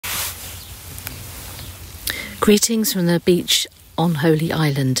Greetings from the beach on Holy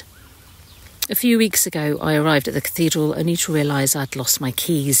Island. A few weeks ago, I arrived at the cathedral only to realise I'd lost my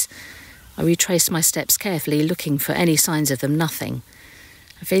keys. I retraced my steps carefully, looking for any signs of them, nothing.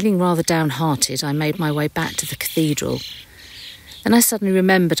 Feeling rather downhearted, I made my way back to the cathedral. Then I suddenly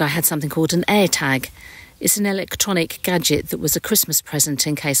remembered I had something called an AirTag. It's an electronic gadget that was a Christmas present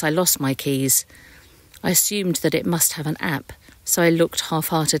in case I lost my keys. I assumed that it must have an app, so I looked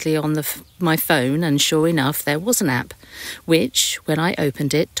half-heartedly on my phone, and sure enough, there was an app, which, when I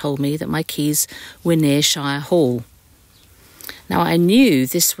opened it, told me that my keys were near Shire Hall. Now, I knew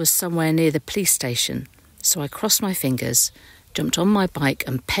this was somewhere near the police station, so I crossed my fingers, jumped on my bike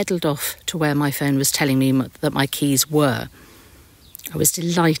and pedalled off to where my phone was telling me that my keys were. I was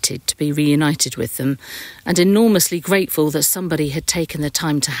delighted to be reunited with them and enormously grateful that somebody had taken the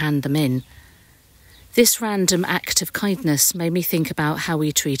time to hand them in. This random act of kindness made me think about how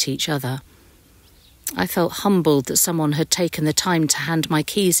we treat each other. I felt humbled that someone had taken the time to hand my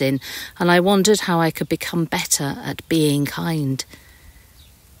keys in, and I wondered how I could become better at being kind.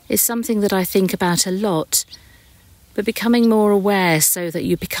 It's something that I think about a lot, but becoming more aware so that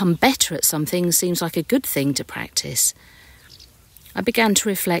you become better at something seems like a good thing to practice. I began to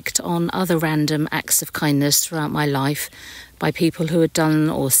reflect on other random acts of kindness throughout my life by people who had done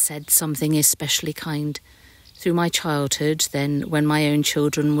or said something especially kind. Through my childhood, then when my own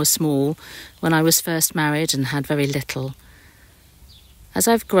children were small, when I was first married and had very little. As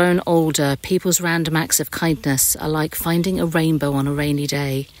I've grown older, people's random acts of kindness are like finding a rainbow on a rainy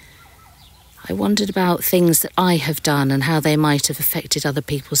day. I wondered about things that I have done and how they might have affected other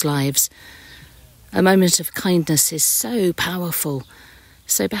people's lives. A moment of kindness is so powerful,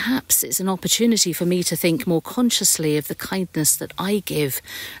 so perhaps it's an opportunity for me to think more consciously of the kindness that I give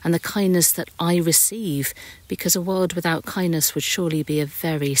and the kindness that I receive, because a world without kindness would surely be a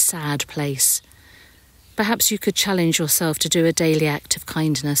very sad place. Perhaps you could challenge yourself to do a daily act of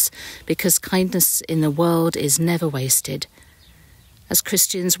kindness, because kindness in the world is never wasted. As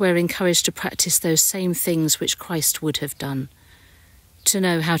Christians, we're encouraged to practice those same things which Christ would have done. To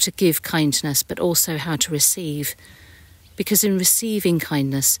know how to give kindness, but also how to receive. Because in receiving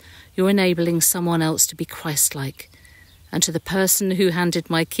kindness, you're enabling someone else to be Christ-like. And to the person who handed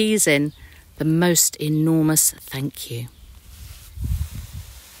my keys in, the most enormous thank you.